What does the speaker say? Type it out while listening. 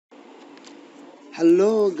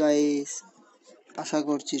Hello guys, আশা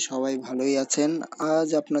করছি সবাই ভালোই আছেন। আজ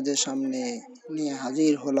আপনাদের সামনে নিয়ে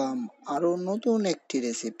হাজির হলাম আরো নতুন একটি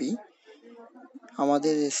রেসিপি।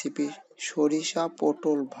 আমাদের রেসিপি সরিষা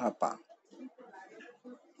পটল ভাপা।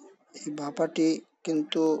 এই ভাপাটি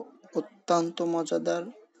কিন্তু অত্যন্ত মজাদার।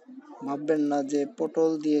 ভাববেন না যে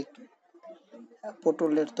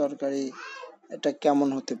পটলের তরকারি এটা কেমন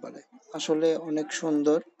হতে পারে। আসলে অনেক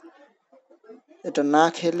সুন্দর। এটা না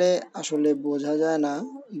খেলে আসলে বোঝা যায় না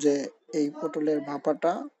যে এই পটলের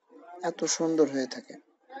ভাপাটা এত সুন্দর হয়ে থাকে।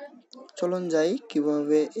 চলুন যাই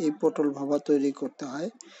কিভাবে এই পটল ভাপা তৈরি করতে হয়।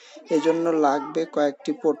 এজন্য লাগবে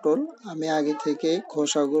কয়েকটি পটল। আমি আগে থেকে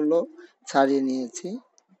খোসাগুলো ছাড়িয়ে নিয়েছি।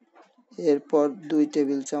 এরপর 2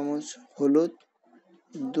 টেবিল চামচ হলুদ,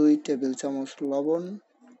 2 টেবিল চামচ লবণ,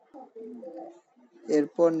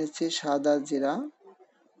 এরপর নিচ্ছি সাদা জিরা,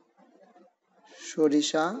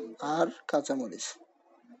 সরিষা আর কাঁচামরিচ।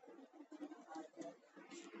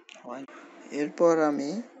 এরপর আমি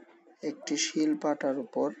একটি শিল পাটার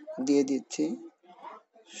উপর দিয়ে দিচ্ছি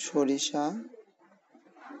সরিষা,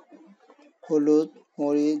 হলুদ,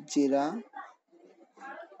 মরিচ, জিরা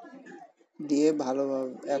দিয়ে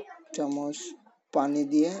ভালোভাবে 1 চামচ পানি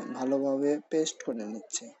দিয়ে ভালোভাবে পেস্ট করে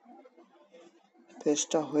নিচ্ছি।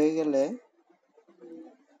 পেস্টটা হয়ে গেলে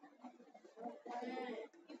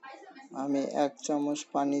আমি 1 চামচ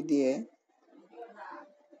পানি দিয়ে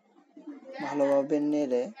ভালোভাবে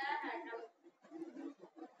নেড়ে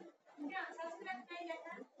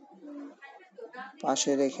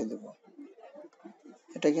পাশে রেখে দেব।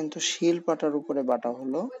 এটা কিন্তু শিল পাটার উপরে বাটা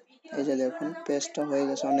হলো। এই যে দেখুন পেস্টটা হয়ে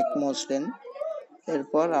গেছে অনেক মসৃণ।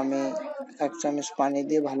 এরপর আমি 1 চামচ পানি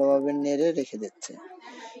দিয়ে ভালোভাবে নেড়ে রেখে দিচ্ছি।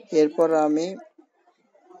 এরপর আমি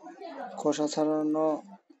খোসা ছাড়ানো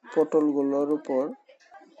পটলগুলোর উপর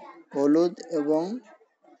হলুদ এবং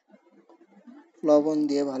লবণ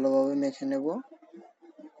দিয়ে ভালোভাবে মেখে নেব।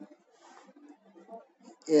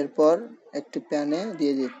 এরপর একটি প্যানে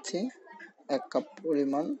দিয়ে দিচ্ছি 1 কাপ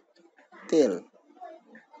পরিমাণ তেল।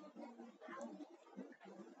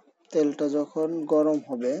 তেলটা যখন গরম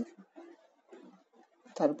হবে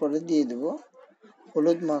তারপরে দিয়ে দেব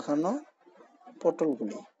হলুদ মাখানো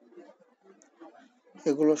পটলগুলি।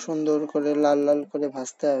 এগুলো সুন্দর করে লাল লাল করে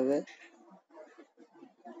ভাজতে হবে।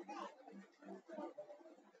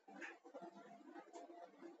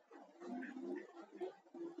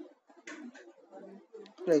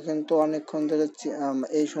 কিন্তু অনেকক্ষণ ধরে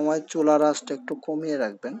এই সময় চুলার আঁচটা একটু কমিয়ে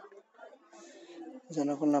রাখবেন যেন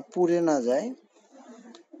না পুড়ে না যায়।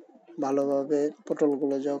 ভালোভাবে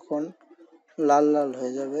পটলগুলো যখন লাল লাল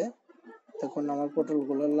হয়ে যাবে, এখন আমার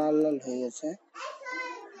পটলগুলো লাল লাল হয়ে গেছে।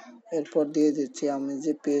 এরপর দিয়ে দিচ্ছি আমি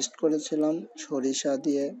যে পেস্ট করেছিলাম সরিষা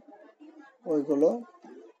দিয়ে, ওইগুলো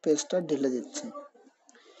পেস্টটা ঢেলে দিচ্ছি।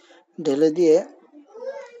 ঢেলে দিয়ে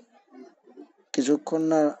কিছুক্ষণ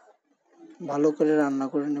না ভালো করে রান্না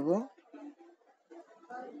করে নেব।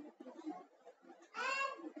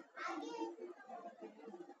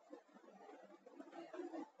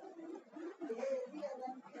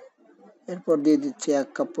 এরপর দিয়ে দিচ্ছি 1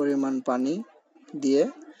 কাপ পরিমাণ পানি দিয়ে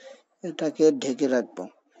এটাকে ঢেকে রাখবো।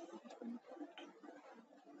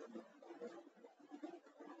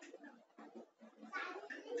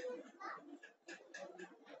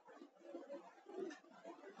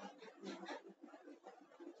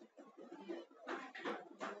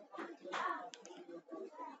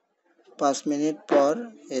 পাঁচ মিনিট পর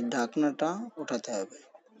এর ঢাকনাটা উঠাতে হবে।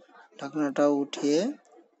 ঢাকনাটা উঠিয়ে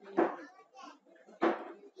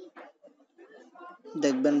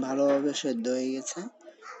দেখবেন ভালোভাবে সেদ্ধ হয়ে গেছে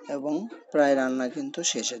এবং প্রায় রান্না কিন্তু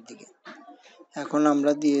শেষের দিকে। এখন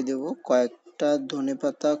আমরা দিয়ে দেব কয়েকটা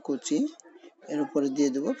ধনেপাতা কুচি। এর উপরে দিয়ে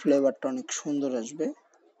দেব, ফ্লেভারটা অনেক সুন্দর আসবে।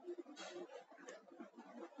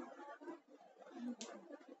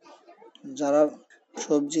 যারা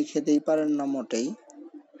সবজি খেতেই পারেন না মোটেই,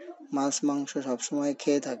 মাছ মাংস সবসময়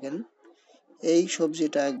খেয়ে থাকেন, এই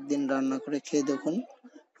সবজিটা একদিন রান্না করে খেয়ে দেখুন,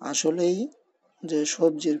 আসলেই যে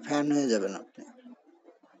সবজির ফ্যান হয়ে যাবেন আপনি।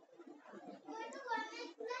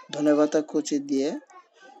 ধনেপাতা কুচি দিয়ে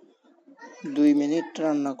 2 মিনিট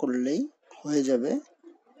রান্না করলেই হয়ে যাবে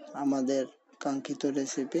আমাদের কাঙ্ক্ষিত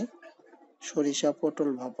রেসিপি সরিষা পটল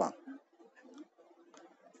ভাপা।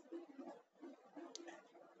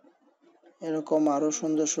 এরকম আরো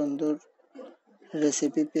সুন্দর সুন্দর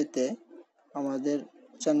রেসিপি পেতে আমাদের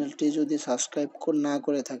চ্যানেলটি যদি সাবস্ক্রাইব না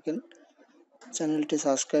করে থাকেন, চ্যানেলটি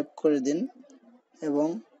সাবস্ক্রাইব করে দিন এবং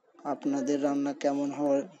আপনাদের রান্না কেমন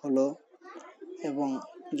হলো এবং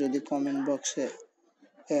যদি কমেন্ট বক্সে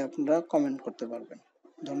আপনারা কমেন্ট করতে পারবেন।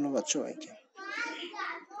 ধন্যবাদ সবাইকে।